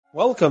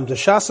Welcome to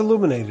Shas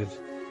Illuminated.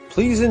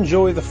 Please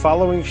enjoy the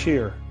following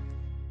shir.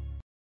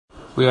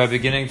 We are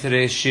beginning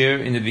today's shir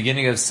in the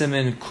beginning of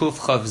siman Kuf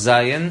Chav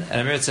Zayin,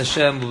 and Amir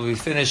Hashem will be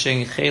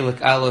finishing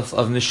Chelek Aleph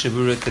of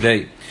Mishabura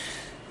today.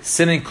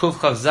 Siman Kuf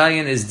Chav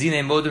Zayin is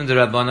Dinei Modim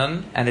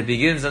D'Rabbanan, and it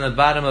begins on the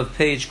bottom of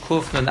page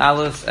Kuf Nun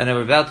Aleph, and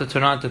we're about to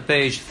turn on to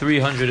page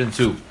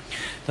 302.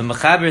 The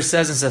Mechaber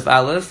says in Sef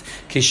Aleph,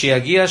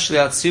 Kishiyagia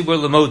Shliat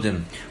Tzibur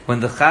L'Modim,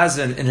 when the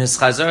Chazan in his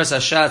Chazaras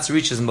Hashatz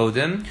reaches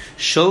Modim,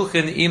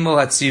 Shochin Imo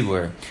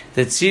HaTzibur,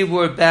 the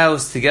Tzibur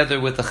bows together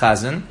with the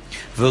Chazan,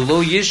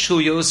 V'lo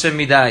Yishu Yoser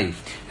Midai,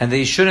 and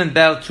they shouldn't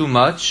bow too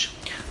much,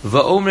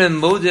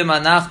 V'omrim Modim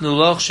Anachnu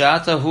Loch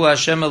Sha'ata Hu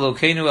Hashem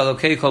Elokeinu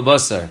Elokei Kol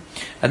Basar,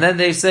 and then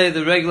they say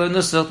the regular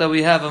nusach that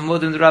we have of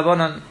Modim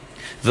D'Rabbanan,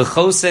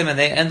 V'chosem, and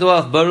they end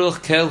off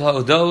Baruch Kel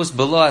Ha'odos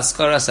Below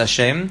Askaras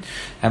Hashem,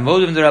 and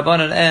Modim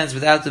D'Rabbanan ends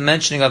without the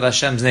mentioning of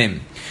Hashem's name.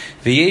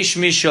 V'yesh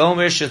mi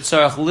she'omer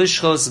she'tzarach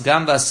lishchos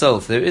gam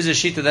basof. There is a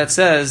shita that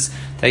says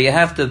that you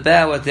have to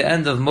bow at the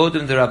end of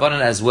Modim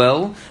D'Rabbanan as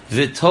well.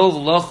 V'tov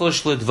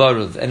lochosh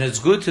l'dvaruv, and it's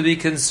good to be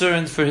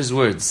concerned for his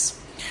words.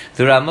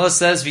 The Ramah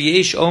says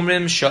V'yesh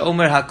omrim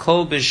she'omer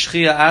hakol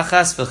b'shchia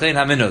achas v'chein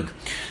haminug.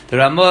 The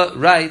Ramah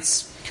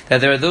writes that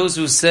there are those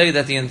who say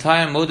that the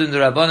entire Modim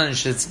D'Rabbanan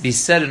should be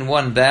said in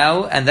one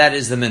bow, and that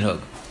is the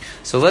minhag.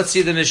 So let's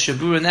see the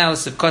Mishabura now,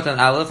 Sivkot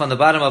and Aleph, on the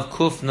bottom of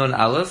Kuf Nun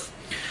Aleph.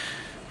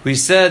 We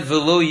said,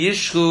 V'lo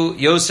yishchu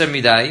yoser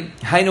midai,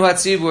 hainu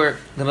hatzibur.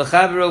 The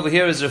Mechaber over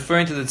here is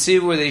referring to the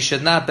tzibur, they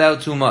should not bow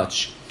too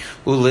much.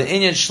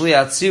 Ule'inyan shli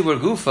hatzibur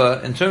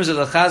gufa, in terms of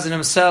the Chazan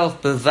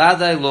himself,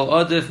 bevadai lo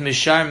odif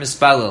mishar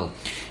mispalel.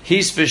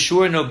 He's for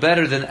sure no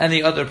better than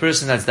any other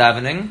person that's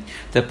davening.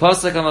 The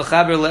pasuk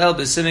HaMechaber le'el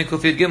b'simin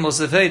kufid gimel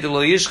sefei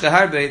lo yishcha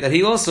harbe, that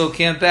he also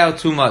can't bow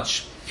too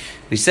much.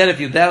 We said if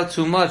you bow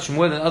too much,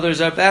 more than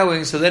others are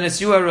bowing, so then it's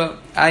yuara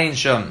ayin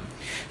sham.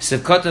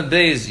 Sivkatan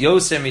beis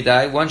yoser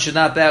midai, one should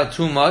not bow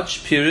too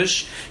much.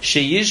 Pirush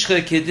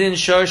sheyishcha kedin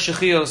shar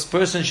shechios,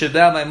 person should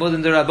bow by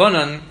Modim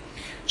D'Rabbanan,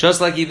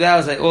 just like he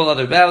bows like all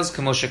other bows.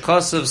 Kamosha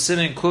Kosav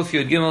Simin Kuf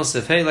Yud Gimel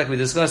Sefei, like we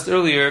discussed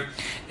earlier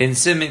in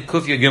Simin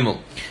Kuf Yud Gimel.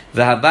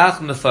 V'habach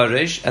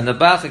mefarish, and the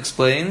Bach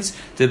explains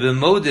the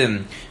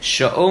b'modim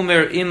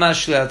sha'omer ima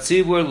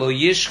shle'atzibur lo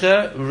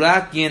yishcha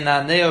rak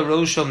yenaneo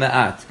rosho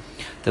me'at.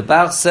 The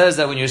Bach says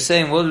that when you're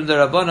saying Modim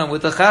D'Rabbanan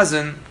with the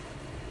Chazan,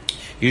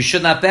 you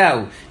should not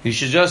bow. You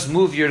should just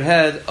move your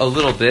head a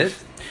little bit.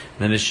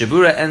 The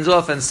Mishabura ends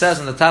off and says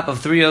on the top of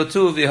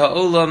 302,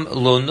 V'ha'olam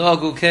lo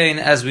nagu kain,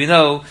 as we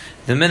know,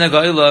 the minhag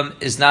ha'olam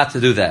is not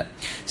to do that.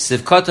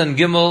 Sivkatan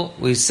Gimel,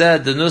 we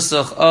said the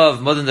nusach of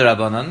Modim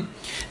D'Rabbanan,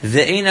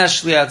 Ve'ena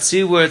shli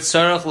hatzibur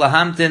tzarach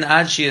lahamtin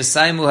ad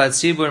sheyasaimu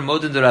hatzibur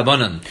Modim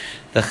D'Rabbanan.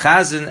 The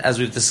Chazan, as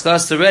we've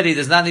discussed already,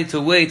 does not need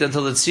to wait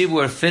until the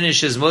Tzibur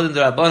finishes Modim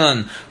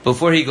D'Rabbanan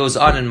before he goes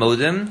on in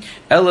Modim.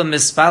 Ela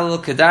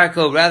mispalel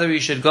kedarko, rather he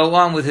should go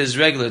on with his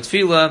regular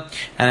Tefillah,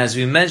 and as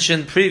we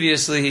mentioned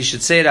previously, he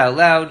should say it out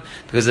loud,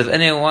 because if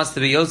anyone wants to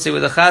be Yotzei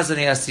with the Chazan,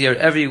 he has to hear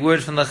every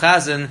word from the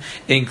Chazan,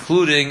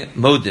 including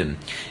Modim.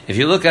 If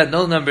you look at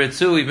note number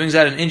 2, he brings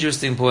out an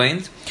interesting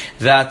point.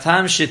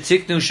 V'atam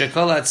shetiknu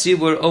shekol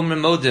hatzibur omer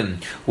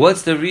Modim.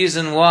 What's the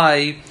reason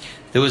why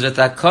there was a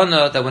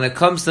takana that when it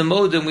comes to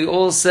Modim, we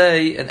all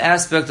say an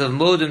aspect of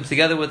Modim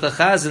together with the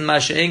Chazan, ma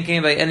she'en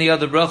came by any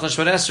other bracha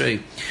Shemon Esrei.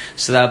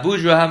 So the Abu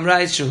Draham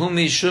writes,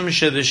 Shehumi shum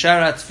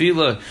shebishara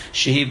tefillah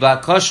shehi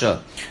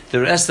bakasha. The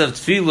rest of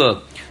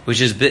tefillah,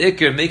 which is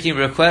be'ikr, making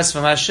requests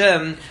from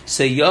Hashem,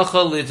 say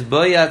yochal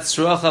litboyat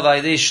tzrocha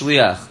v'ayidei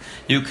shliach.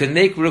 You can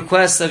make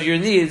requests of your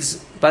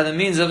needs by the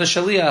means of a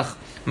shaliach.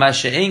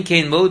 Masha'en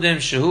kain modim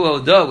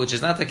shehu hodah, which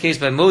is not the case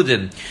by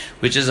modim,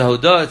 which is a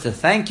hodah to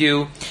thank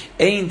you.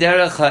 Ein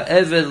derech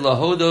ha'eved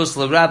lahodos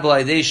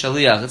l'rabbi aydei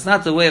shaliach. It's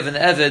not the way of an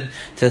eved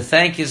to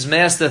thank his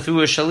master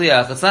through a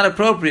shaliach. It's not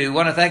appropriate. We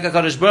want to thank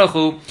HaKadosh Baruch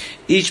Hu.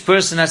 Each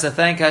person has to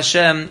thank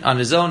Hashem on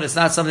his own. It's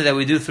not something that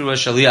we do through a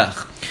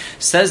shaliach.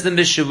 Says the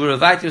Mishabura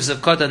Vaytus of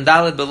Kotan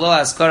Dalet below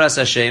Askaras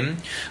Hashem.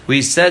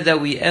 We said that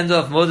we end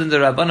off Modim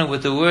D'Rabbanan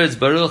with the words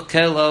Baruch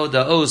Kel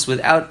Ha'odos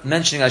without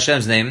mentioning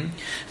Hashem's name.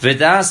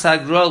 V'das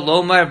Hagra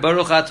Lomar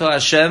Baruch Ato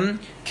Hashem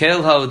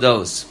Kel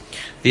Ha'odos.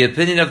 The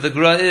opinion of the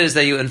Gra is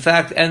that you in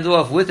fact end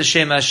off with the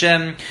Shem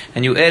Hashem,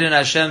 and you add in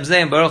Hashem's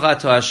name, Baruch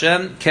Ato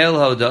Hashem, Kel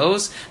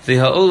Ha'odos,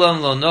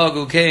 V'ha'olam lo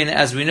nagu kain,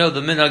 as we know the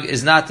minhag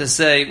is not to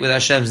say with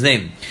Hashem's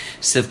name.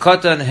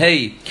 Sivkatan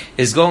Hey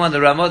is going on the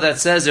Ramah that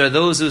says there are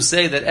those who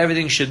say that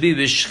everything should be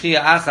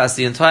b'shchia achas,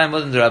 the entire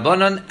Modim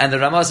D'Rabbanan, and the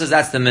Ramah says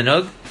that's the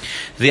minhag.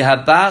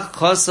 V'habach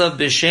kosav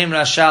b'shem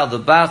Rashal, the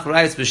Bach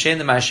writes b'shem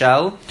the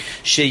Mashal,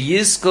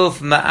 sheyiskof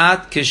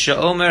ma'at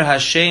k'she'omer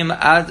Hashem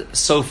ad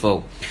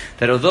sofo,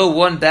 that although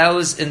one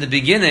bows in the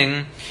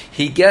beginning,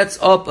 he gets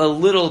up a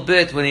little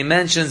bit when he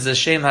mentions the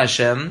Shem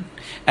Hashem,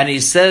 and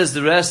he says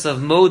the rest of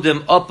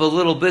Modim up a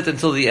little bit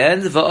until the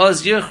end,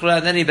 va'oz yichra,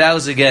 and then he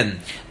bows again.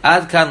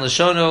 Ad kan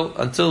l'shono,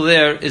 until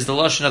there is the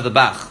lashon of the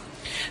Bach.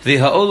 The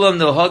ha'olam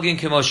no hagin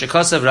kemo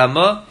shekasav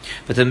Ramah,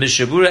 but the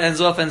Mishabura ends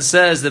off and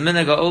says the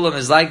minhag ha'olam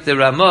is like the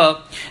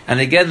Ramah,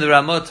 and again the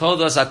Ramah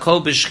told us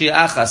akol b'shchi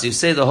achas. You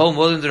say the whole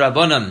modim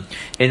d'Rabbanan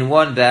in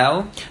one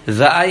bow.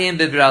 Va'ayim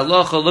be'bir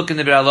halacha, look in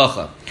the bir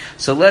halacha.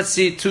 So let's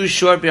see two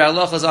short bir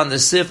halachas on the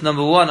sif.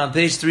 Number one on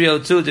page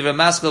 302. The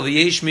Ramaskal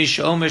v'yesh mi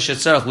she'omer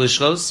shetzarach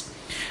lishchos.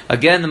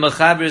 Again, the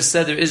Mechaber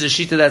said there is a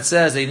shita that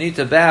says they need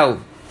to bow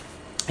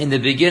in the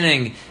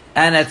beginning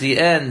and at the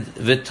end.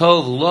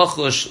 V'tov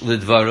lochush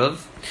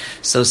lidvarav.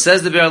 So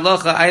says the Bir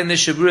Halacha, I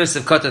Mishabura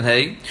Sevkatan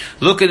Hey.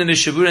 Look in the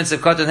Mishabura and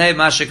Sevkatan Hey,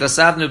 Mashik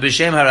Asavnu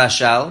B'Shem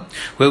Harashal,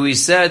 where we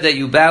said that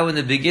you bow in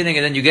the beginning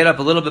and then you get up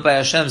a little bit by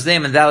Hashem's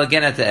name and bow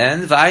again at the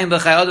end. V'ayim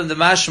B'Chayodam the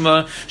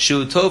Mashma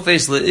Shu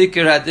Tofes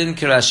LeIkir Hadin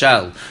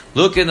Kirashal.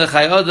 Look in the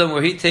Chayodam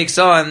where he takes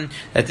on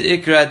that the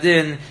Ikir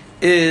Hadin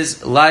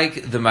is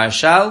like the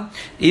Marshal,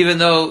 even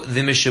though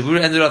the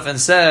Mishabura ended off and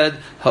said,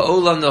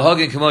 Ha'olam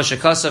nohagin kemo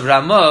shekasav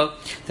Ramah,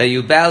 that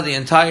you bow the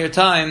entire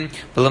time,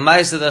 but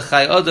Lamaisa the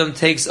Chai Odom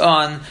takes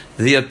on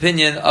the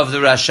opinion of the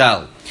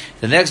Rashal.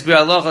 The next Bir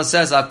Halacha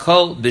says,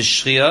 Akol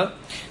b'shchia,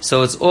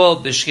 so it's all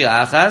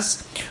b'shchia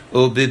achas,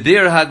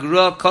 u'bibir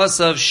hagra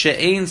kosav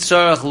she'ein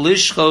tzarach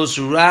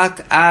lishchos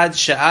rak ad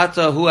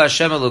she'ata hu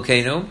Hashem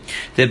Elokeinu.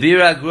 The Bir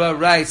Hagra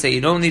writes that you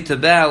don't need to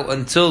bow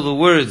until the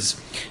words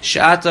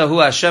she'ata hu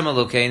Hashem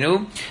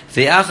Elokeinu,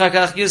 ve'achar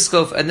kach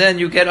yiskof, and then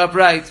you get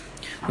upright,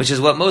 which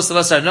is what most of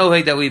us are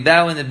knowing, that we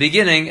bow in the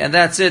beginning, and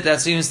that's it. That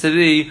seems to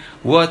be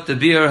what the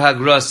Bir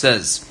Hagra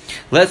says.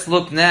 Let's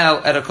look now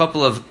at a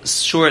couple of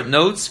short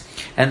notes,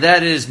 and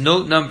that is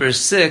note number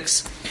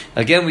 6.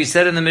 Again, we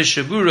said in the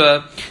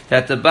Mishabura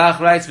that the Bach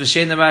writes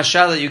B'Shem the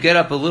Marshal that you get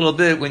up a little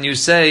bit when you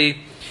say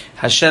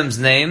Hashem's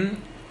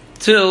name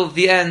till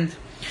the end.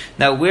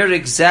 Now, where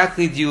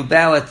exactly do you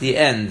bow at the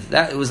end?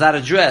 That was not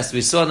addressed.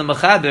 We saw in the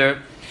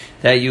Mechaber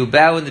that you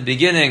bow in the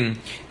beginning,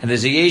 and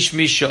there's a Yesh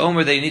Misha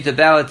Omer that you need to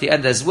bow at the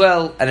end as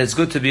well, and it's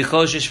good to be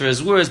choshish for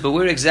his words, but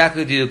where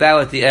exactly do you bow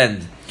at the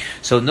end?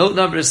 So note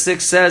number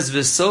 6 says,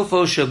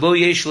 V'sofo shabo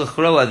yesh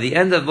l'chroa, the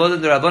end of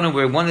Modim D'Rabbanan,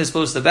 where one is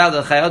supposed to bow,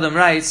 the Chai Adam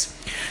writes,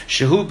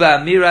 Shehu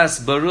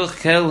ba'miras Baruch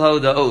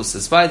Kelho Da'os.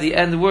 It's by the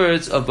end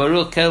words of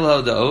Baruch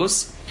Kelho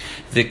Da'os.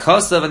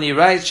 V'kosav, and he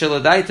writes,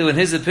 Shalodaitu, in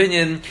his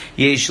opinion,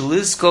 yesh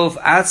liskof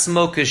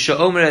atzmo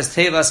k'sho'omer as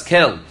tevas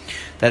kel.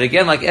 That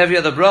again, like every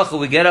other bracha,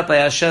 we get up by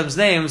Hashem's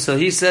name, so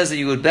he says that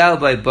you would bow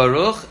by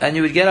Baruch, and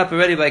you would get up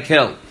already by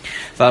Kel.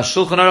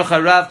 V'ashulchan aruch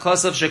harav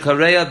kosav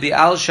shekareya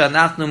bi'al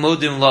shanachnu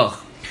modim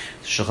loch.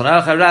 Shulchan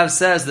Aruch Harav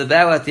says the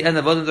bow at the end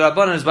of Modim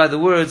D'Rabbanan is by the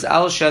words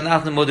Al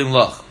Shanachnu Modim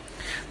Loch.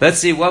 Let's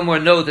see one more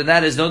note, and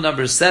that is note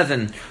number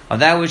 7, on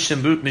that which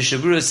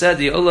Mishabura said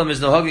the Olam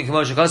is nohagin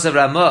kemo shekasav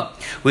Ramah,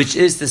 which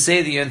is to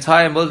say the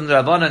entire Modim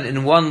D'Rabbanan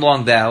in one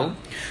long bow.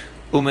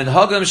 Umin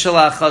hagam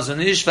shalach Chazon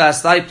Ish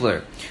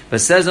v'astipler. But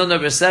says note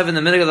number 7,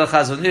 the minhag of the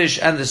Chazon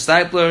Ish and the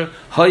stipler,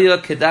 Hoya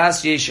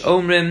kedas yesh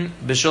omrim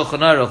b'Shulchan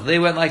Aruch. They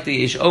went like the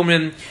yesh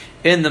omrim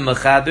in the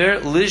Mechaber,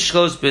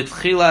 Lishchos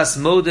betchilas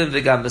modim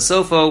v'gam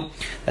besofo,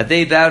 that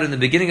they bowed in the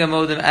beginning of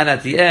modim and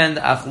at the end,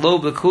 achlo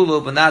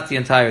bekulo, but not the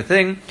entire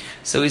thing.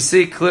 So we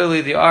see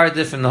clearly there are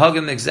different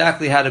hagim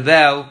exactly how to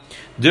bow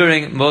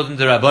during Modim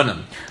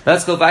D'Rabbanan.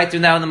 Let's go back to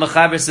now in the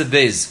Mechaber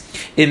Sebez.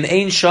 Im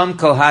ein sham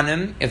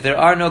kohanim, if there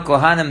are no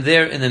kohanim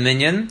there in the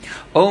minyan,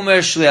 Omer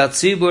shliat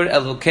tzibur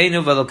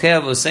elokeinu v'elokei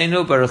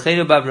avoseinu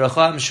barucheinu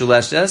b'bracha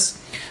mishuleshes.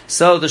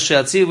 So the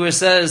shliat tzibur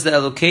says the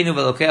elokeinu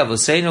v'elokei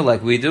avoseinu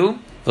like we do,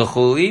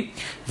 v'chuli,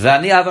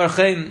 v'ani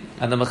avarchem,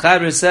 and the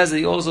Mechaber says that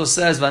he also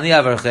says v'ani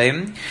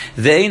avarchem,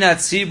 ve'eina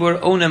tzibur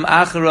onem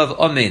acharav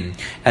amin,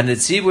 and the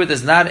tzibur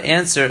does not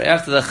answer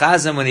after the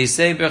chazan when he's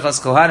saying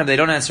berachas kohanim, they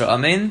don't answer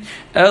amin,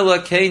 ela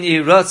kein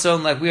yehi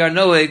ratzon, like we are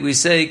knowing, we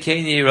say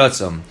kein yehi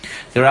ratzon.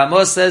 The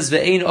Ramos says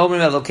ve'ein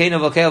omrim elokeinu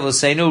v'elokei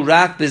avoseinu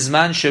rak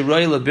bizman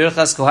sheroi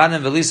leberachas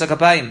kohanim v'lisa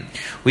kapayim.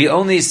 We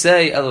only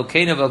say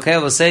elokeinu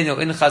v'elokei avoseinu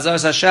in chazar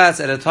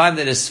sashatz at a time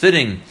that is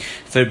fitting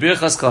for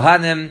berachas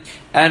kohanim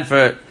and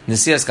for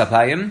Nesias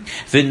Kapayim.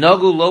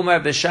 V'nogu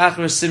lomar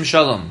b'shachar sim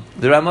shalom.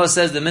 The Ramo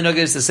says the minhag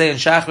is to say in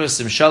shachar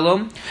sim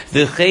shalom,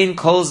 v'chein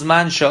kol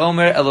zman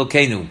sha'omer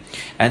elokeinu.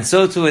 And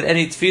so too in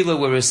any tefillah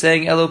where we're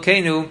saying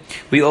elokeinu,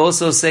 we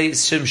also say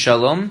sim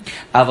shalom.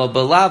 Aval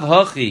belav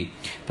hochi.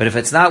 But if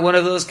it's not one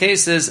of those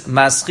cases,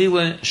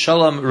 maschilin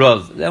shalom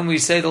rav. Then we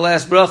say the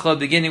last bracha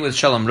beginning with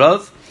shalom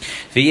rav.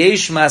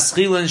 V'yesh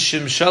maschilin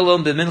shim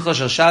shalom b'mincha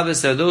shel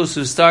Shabbos. There are those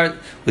who start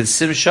with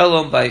sim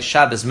shalom by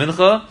Shabbos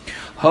mincha.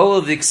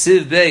 Ho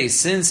v'ksiv bei,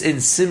 since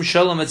in sim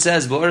shalom it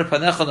says b'or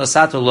panecha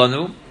nasato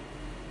lanu.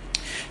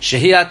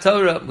 Shehi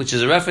Torah, which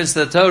is a reference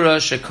to the Torah,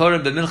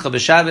 shekorim b'mincha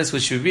b'Shabbos,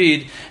 which we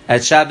read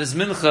at Shabbos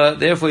mincha.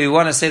 Therefore, you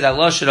want to say that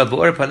lashon of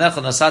b'or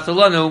panecha nasato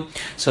lanu.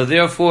 So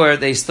therefore,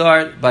 they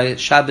start by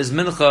Shabbos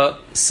mincha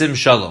sim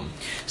shalom.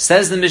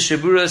 Says the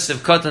Mishabura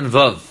Sivkot and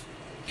Vav.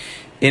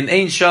 In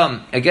Ein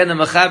Sham, again the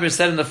Mechaber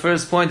said in the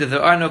first point that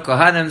there are no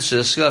kohanim,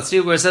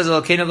 where it says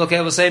Elokeinu v'elokei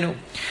avoseinu.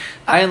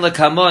 Ayin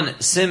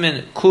lekamon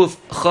simin kuf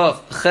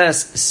chof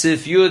ches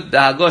sif yud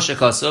b'hagosh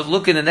akosov.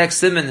 Look in the next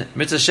simin,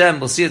 Mitzvah Shem,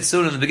 we'll see it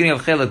soon in the beginning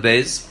of Chelek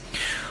Beis.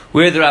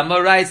 Where the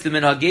Ramah writes, the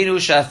Minhagenu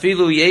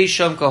Shafilu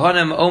Yesham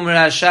Kohanim Omer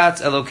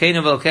Hashatz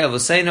Elokeinu V'Elokei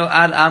Avosenu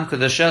Ad Am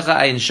Kadoshecha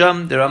Ayin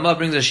Sham. The Ramah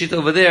brings a sheet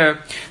over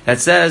there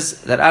that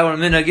says that our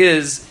minhag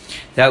is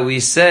that we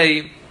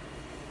say,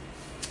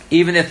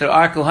 even if there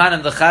are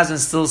Kohanim, the Chazan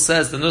still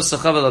says the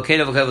Nusach of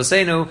Elokeinu V'Elokei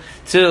Avosenu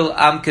till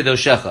Am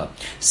Kadoshecha.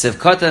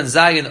 Sivkatan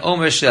Zayin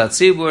Omer Shilat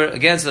Tzibur.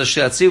 Against the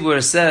Shilat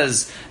Tzibur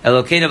says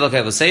Elokeinu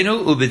V'Elokei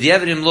Avosenu.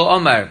 Ubedievedim Lo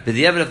Omar.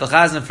 Bedievid, if the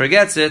Chazan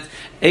forgets it,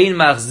 Ein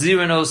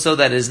Machzirano, so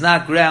that is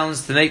not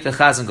grounds to make the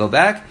Chazan go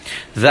back.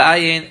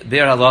 V'ayin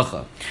Ber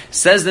Halacha.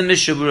 Says the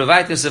Mishnah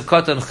Buravaitis of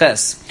Koton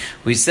Ches.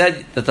 We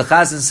said that the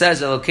Chazan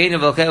says Elokeinu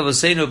V'Elokei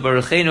Avosenu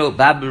Baruchenu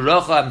Ba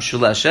B'rocha Am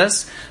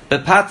Shulashes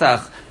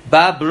Bepatach.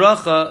 Ba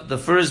Bracha, the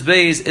first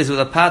base is with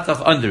a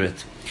patach under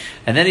it.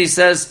 And then he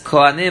says,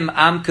 Kohanim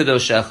Am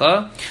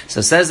Kedoshecha.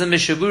 So says the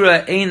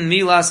Mishabura, Ein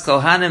Milas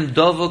Kohanim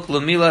Dovuk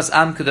L'Milas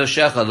Am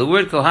Kedoshecha. The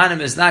word Kohanim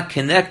is not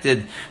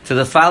connected to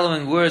the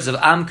following words of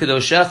Am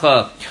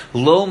Kedoshecha.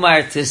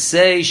 Lomar to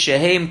say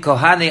Shehem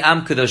Kohani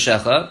Am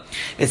Kedoshecha.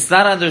 It's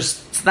not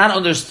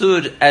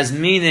understood as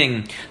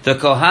meaning the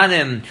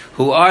Kohanim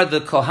who are the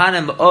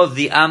Kohanim of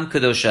the Am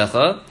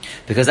Kedoshecha,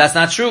 because that's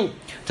not true.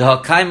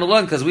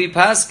 Because we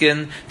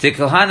paskin the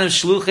Kohanim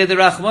shluchei the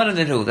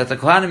Rachmaninhu, that the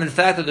Kohanim in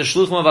fact are the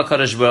shluchim of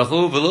HaKadosh Baruch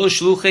Hu, v'lo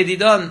shluchei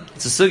didan.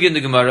 It's a sugi in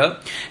the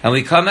Gemara, and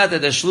we come out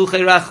that the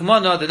shluchei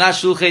Rachmana, they're not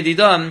shluchei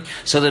didan.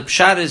 So the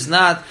pshat is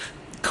not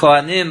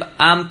Kohanim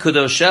Am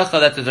Kedoshecha,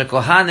 that they're the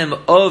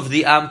Kohanim of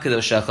the Am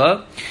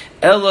Kedoshecha.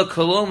 Ella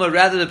Koloma,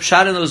 rather the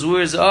pshat in those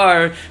words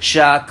are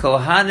Sha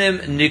Kohanim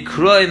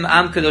Nikroim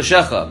Am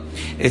Kedoshecha.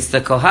 It's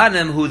the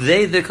Kohanim who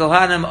they the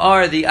Kohanim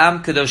are the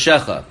Am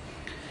Kedoshecha.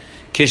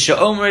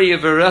 Kishaomer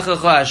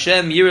Yivarechacha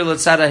Hashem Yireh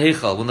L'tzad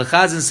HaHeichal. When the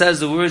Chazan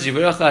says the words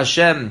Yivarecha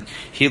Hashem,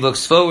 he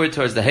looks forward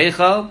towards the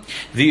Heichal.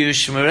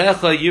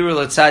 V'yishmerecha Yireh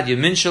L'tzad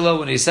Yamin Shelo.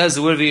 When he says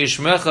the word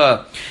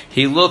V'yishmerecha,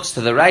 he looks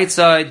to the right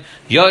side.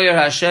 Yoyer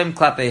Hashem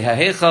Klapei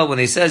HaHeichal. When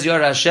he says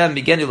Yoyer Hashem,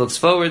 again he looks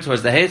forward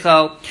towards the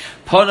Heichal.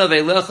 Ponav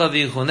Eilecha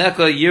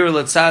V'yichuneka Yireh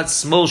L'tzad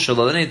Smol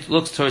Shelo. Then he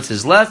looks towards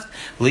his left.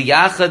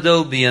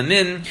 Liyachado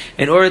B'yamin.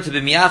 In order to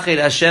be Miyached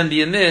Hashem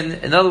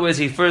B'yamin. In other words,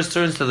 he first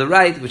turns to the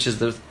right, which is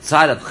the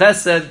side of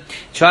Ches.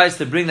 Tries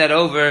to bring that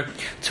over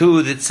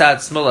to the tzad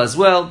smol as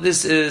well.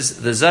 This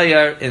is the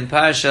Zayar in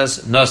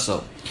Parashas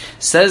Naso.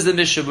 Says the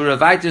Mishnah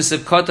Buravaitis of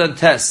Koton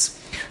Tes.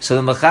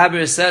 So the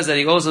Mechaber says that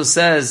he also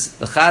says,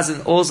 the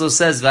Chazan also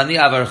says, Vani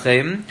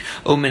avarchem,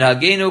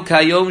 u'minhagenu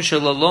kayom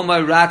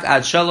shalaloma rak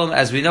ad shalom.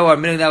 As we know, our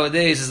minhag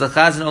nowadays is the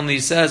Chazan only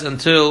says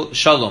until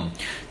shalom.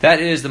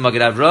 That is the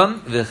Magid Avram,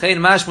 v'chein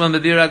mashma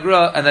b'bir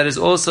agra, and that is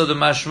also the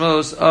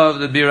mashmos of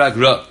the bir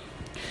agra.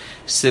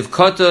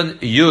 Sivkoton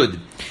Yud.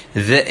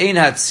 The Ein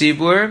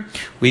HaTzibur,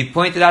 we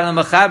pointed out in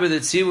the Mechaber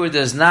that Tzibur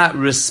does not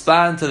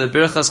respond to the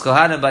Birchas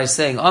Kohanim by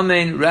saying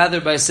Amen,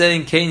 rather by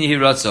saying Kein Yehi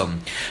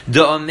Ratzon.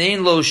 The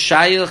Amen lo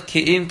shayach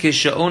ke'im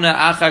k'sha'ona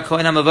achar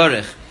Kohen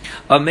HaMavarech.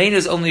 Amen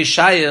is only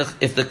shayach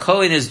if the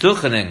Kohen is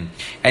duchening,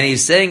 and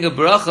he's saying a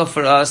bracha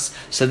for us,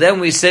 so then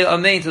we say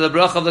Amen to the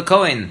bracha of the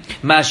Kohen.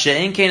 Ma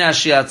she'en kein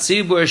Shiat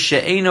Tzibur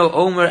she'eno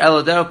omer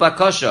elodar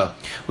pakasha,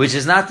 which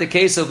is not the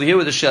case over here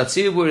where the Shiat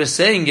Tzibur is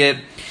saying it.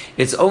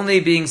 It's only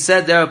being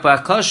said there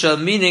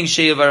pakasha, meaning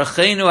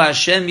she'yivarchenu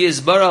Hashem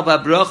yizbarach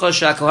b'bracha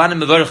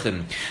she'akohanim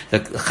mevarchim. The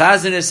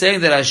Chazan is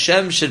saying that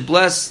Hashem should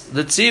bless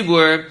the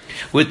tzibur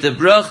with the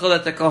bracha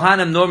that the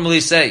kohanim normally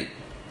say,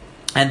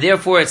 and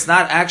therefore it's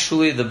not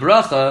actually the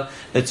bracha;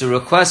 it's a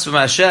request from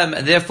Hashem,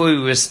 and therefore we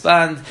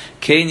respond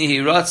kein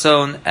yehi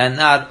ratzon and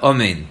not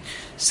amen.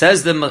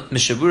 Says the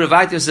Mishabura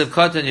Vaitis of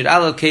Koton Yud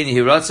Aleph Kein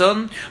Yehi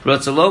Ratzon.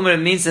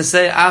 Ratzolomer means to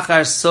say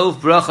Achar Sof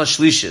Bracha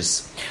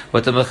Shlishis.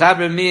 What the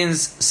Mechaber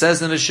means, says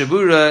the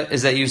Mishabura,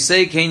 is that you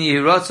say Kein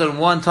Yehi Ratzon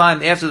one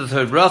time after the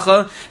third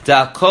bracha.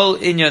 Da'akol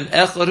inyan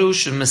echaru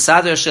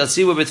sh'mesader shel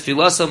tzibur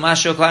b'tfilaso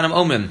masho kohanim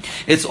omrim.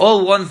 It's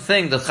all one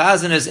thing. The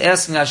Chazan is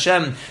asking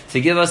Hashem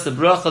to give us the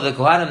bracha the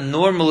kohanim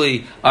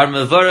normally are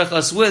mevarech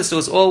us with. So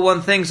it's all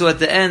one thing. So at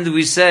the end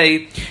we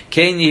say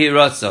Kein Yehi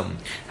Ratzon.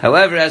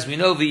 However, as we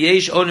know,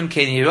 v'yesh onim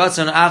Kein Yehi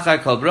Ratzon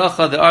achar kol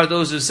bracha. There are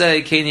those who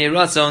say Kein Yehi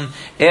Ratzon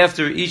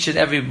after each and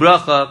every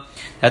bracha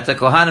that the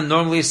Kohanim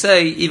normally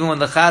say. Even when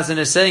the Chazan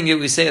is saying it,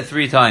 we say it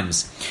 3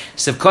 times.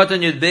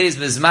 Sivkoton Yud Beis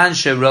Mizman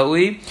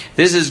Sheroi.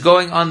 This is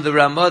going on the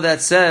Ramah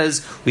that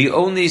says we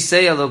only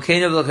say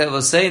Elokeinu V'Elokei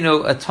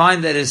Avosenu a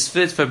time that is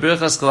fit for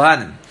Birchas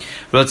Kohanim.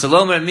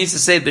 Rotzalomer means to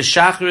say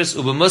b'Shachris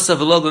u'b'Musaf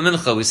v'lo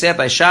b'Mincha. We say it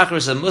by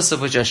Shachris and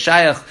Musaf, which are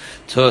shayach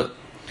to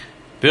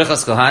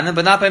Birchas Kohanim,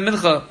 but not by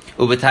Mincha.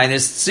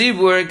 Ubetainis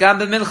Tzibur gam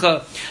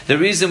b'Mincha. The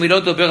reason we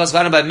don't do Birchas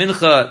Kohanim by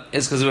Mincha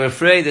is because we're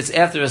afraid it's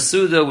after a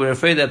Suda. We're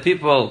afraid that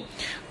people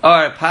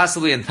are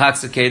possibly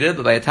intoxicated.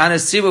 But by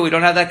Tanis Tzibur we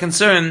don't have that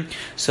concern,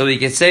 so we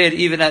can say it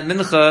even at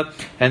Mincha,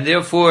 and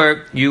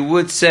therefore you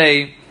would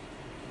say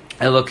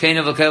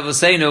Elokeinu V'Elokei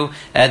Avosenu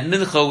at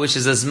Mincha, which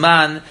is a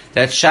zman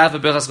that shav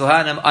Birchas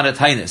Kohanim on a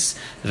tainis.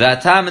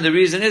 V'atam, and the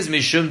reason is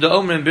Mishum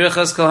D'Omrim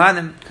Birchas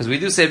Kohanim, because we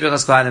do say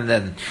Birchas Kohanim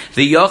then.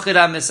 V'yochid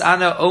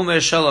HaMis'ana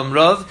Omer Shalom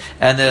Rav,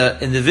 and the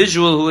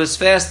individual who is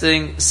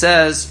fasting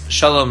says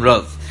Shalom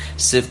Rav.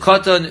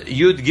 Sivkoton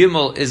Yud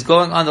Gimel is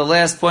going on the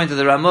last point of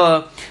the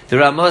Ramah. The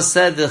Ramah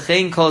said, the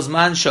Chen Kol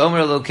Zman She'omer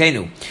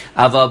Elokeinu.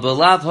 Ava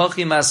Belav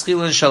Hochi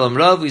Maschilin Shalom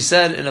Rav. We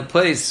said in a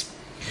place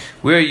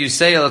where you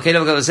say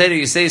Elokeinu V'Kavosenu,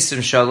 you say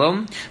Sim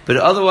Shalom, but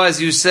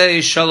otherwise you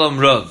say Shalom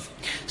Rav.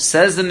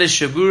 Says the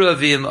Mishabura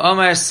V'im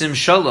Omar Sim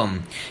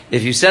Shalom.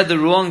 If you said the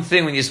wrong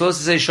thing when you're supposed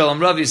to say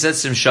Shalom Rav, you said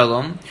Sim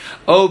Shalom.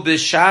 O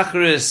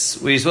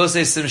B'Shachris, where you're supposed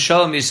to say Sim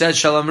Shalom, you said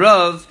Shalom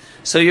Rav,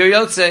 so you're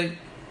Yotzei.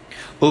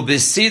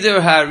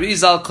 Ubisider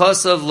Harizal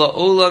Kosav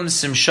La'olam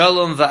Sim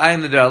Shalom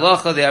V'ayim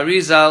B'Alacha. The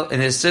Harizal in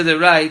his Siddur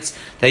writes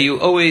that you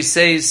always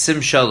say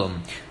Sim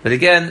Shalom. But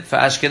again, for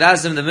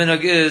Ashkenazim, the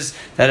minhag is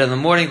that in the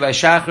morning by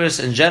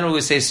Shachris, in general,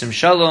 we say Sim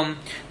Shalom.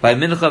 By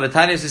Mincha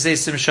V'Tanias, we say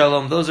Sim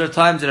Shalom. Those are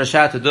times that are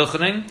Shat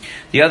Duchening.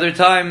 The other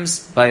times,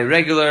 by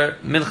regular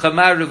Mincha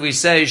Ma'ariv, we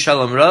say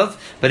Shalom Rav.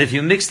 But if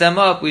you mix them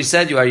up, we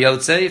said you are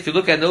Yotzei. If you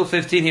look at note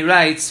 15, he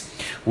writes,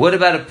 what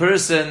about a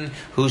person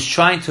who's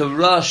trying to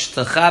rush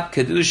to Chap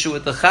Kedusha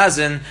with the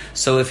Chazan?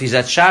 So if he's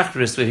at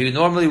Shachris, where he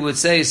normally would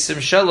say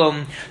Sim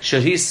Shalom,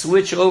 should he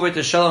switch over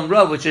to Shalom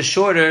Rav, which is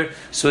shorter,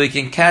 so he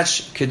can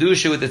catch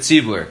Kedusha with the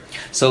Tzibur?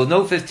 So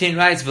note 15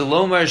 writes,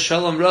 V'lomar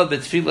Shalom Rav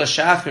b'tefillah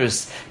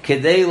Shachris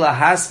kedei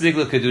lahasbig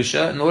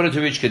l'Kedusha, in order to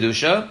reach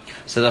Kedusha.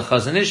 So the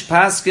Chazon Ish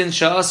paskin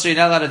sha'asri, you're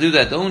not allowed to do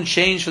that. Don't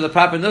change for the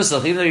proper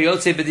nusach. Even though you're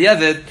Yotzei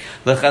b'diavad,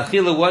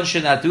 l'chadchila one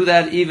should not do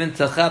that, even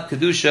to Chap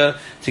Kedusha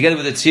together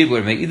with the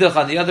Tzibur. Me'idach,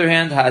 on the other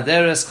hand,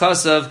 ha'aderes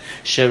kasav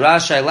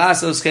sherashai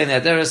lasos ken.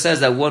 The Aderes says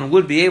that one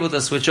would be able to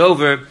switch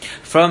over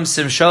from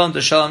Sim Shalom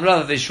to Shalom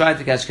Rav if he's trying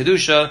to catch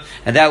Kedusha,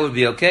 and that would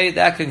be okay.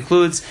 That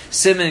concludes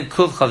Siman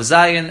Kuf Chav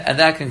Zayin, and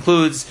that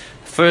concludes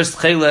first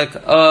Chelek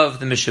of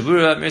the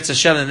Mishabura. Mirza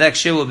Hashem, the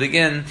next year will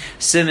begin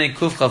Siman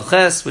Kuf Chav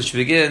Ches, which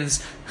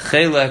begins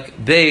Chelek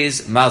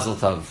Beis Mazel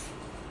Tov.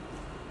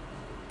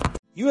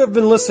 You have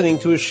been listening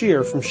to a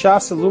shiur from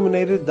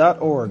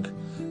shasilluminated.org.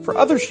 For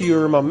other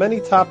shiurim on many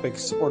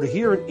topics, or to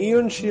hear an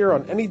Iyun shiur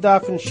on any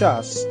daf in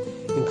Shas,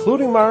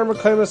 including Mareh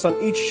Mekomos on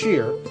each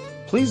shiur,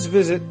 please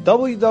visit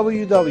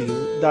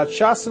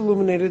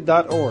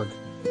www.shasilluminated.org.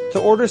 To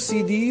order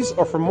CDs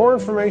or for more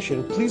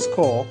information, please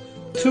call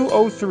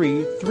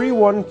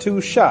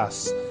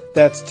 203-312-SHAS.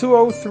 That's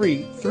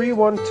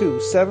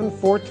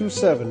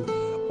 203-312-7427,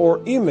 or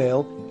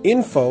email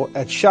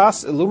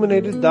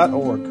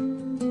info@shasilluminated.org.